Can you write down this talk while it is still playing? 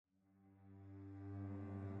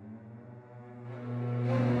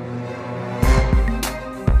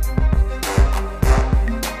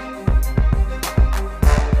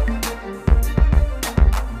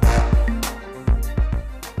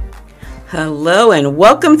Hello and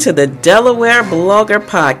welcome to the Delaware Blogger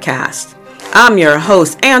Podcast. I'm your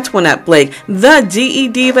host, Antoinette Blake, the DE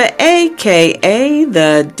Diva, aka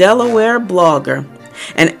the Delaware Blogger.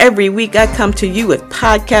 And every week I come to you with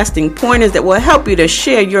podcasting pointers that will help you to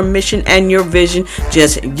share your mission and your vision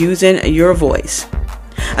just using your voice.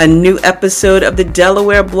 A new episode of the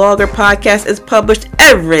Delaware Blogger Podcast is published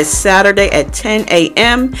every Saturday at 10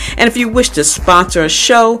 a.m. And if you wish to sponsor a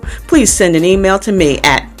show, please send an email to me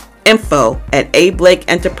at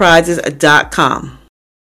info@ablakeenterprises.com.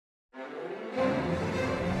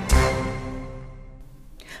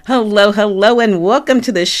 Hello, and welcome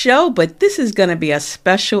to the show. But this is going to be a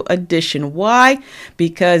special edition. Why?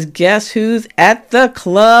 Because guess who's at the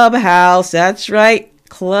Clubhouse? That's right.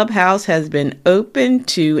 Clubhouse has been open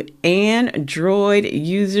to Android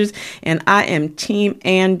users, and I am Team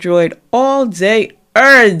Android all day.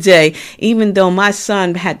 Even though my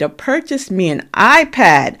son had to purchase me an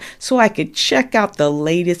iPad so I could check out the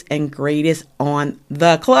latest and greatest on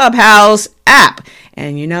the Clubhouse app.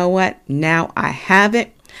 And you know what? Now I have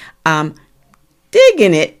it. I'm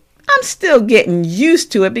digging it. I'm still getting used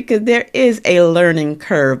to it because there is a learning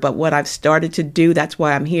curve. But what I've started to do, that's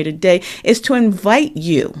why I'm here today, is to invite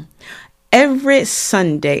you every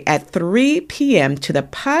Sunday at 3 p.m. to the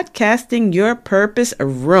Podcasting Your Purpose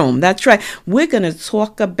room. That's right. We're going to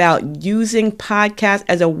talk about using podcasts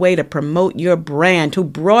as a way to promote your brand, to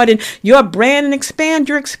broaden your brand and expand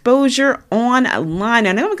your exposure online.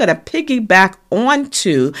 And I'm going to piggyback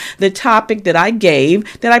onto the topic that I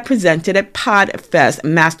presented at PodFest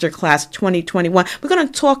Masterclass 2021. We're going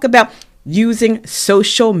to talk about using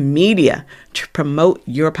social media to promote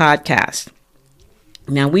your podcast.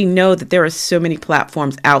 Now, we know that there are so many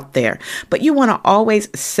platforms out there, but you want to always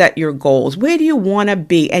set your goals. Where do you want to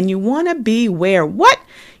be? And you want to be where what?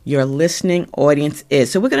 Your listening audience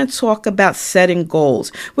is. So we're going to talk about setting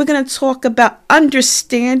goals. We're going to talk about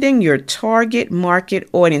understanding your target market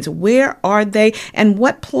audience. Where are they and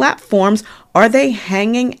what platforms are they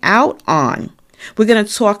hanging out on? We're going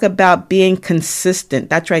to talk about being consistent.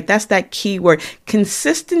 That's right. That's that key word.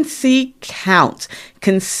 Consistency counts.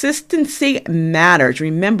 Consistency matters.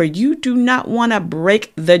 Remember, you do not want to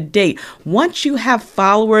break the date. Once you have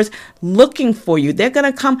followers looking for you, they're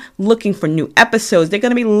going to come looking for new episodes. They're going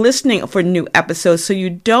to be listening for new episodes. So you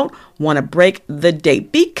don't want to break the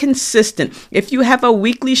date. Be consistent. If you have a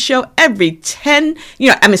weekly show every Saturday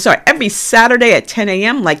at 10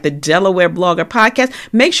 a.m., like the Delaware Blogger Podcast,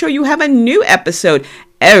 make sure you have a new episode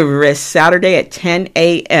every Saturday at 10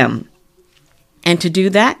 a.m. And to do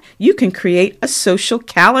that, you can create a social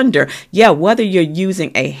calendar. Yeah, whether you're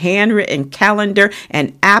using a handwritten calendar,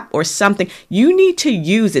 an app, or something, you need to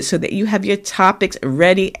use it so that you have your topics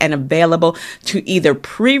ready and available to either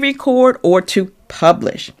pre-record or to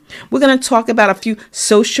publish. We're going to talk about a few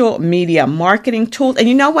social media marketing tools. And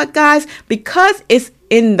you know what, guys? Because it's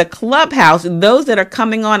in the Clubhouse, those that are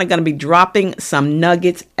coming on are going to be dropping some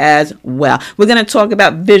nuggets as well. We're going to talk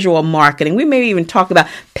about visual marketing. We may even talk about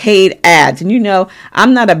paid ads. And you know,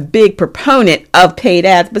 I'm not a big proponent of paid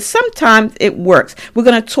ads, but sometimes it works. We're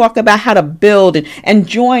going to talk about how to build and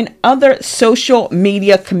join other social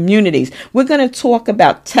media communities. We're going to talk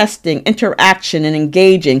about testing, interaction, and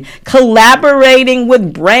engaging, collaborating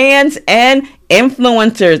with brands and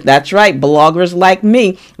influencers. That's right, bloggers like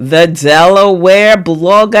me, the Delaware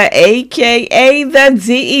Blogger, aka the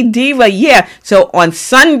DE Diva. Yeah, so on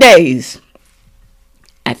Sundays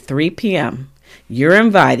at 3 p.m., you're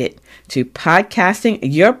invited to Podcasting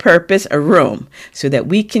Your Purpose room so that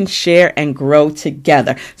we can share and grow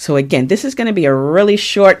together. So again, this is going to be a really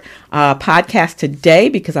short podcast today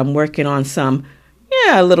because I'm working on some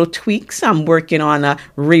little tweaks. I'm working on a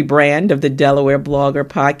rebrand of the Delaware Blogger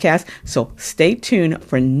Podcast. So stay tuned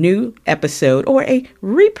for a new episode or a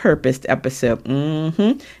repurposed episode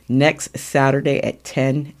next Saturday at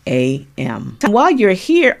 10 a.m. While you're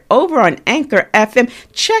here over on Anchor FM,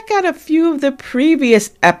 check out a few of the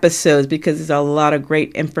previous episodes because there's a lot of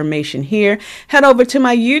great information here. Head over to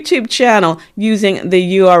my YouTube channel using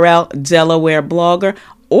the URL Delaware Blogger,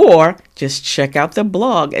 or just check out the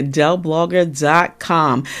blog at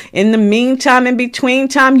delblogger.com. In the meantime, in between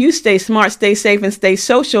time, you stay smart, stay safe, and stay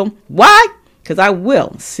social. Why? Because I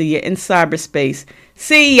will see you in cyberspace.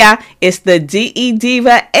 See ya. It's the DE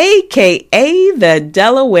Diva, a.k.a. the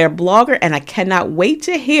Delaware Blogger, and I cannot wait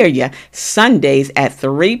to hear you Sundays at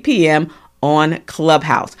 3 p.m. on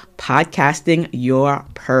Clubhouse. Podcasting Your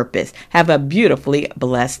Purpose. Have a beautifully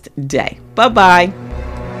blessed day. Bye-bye.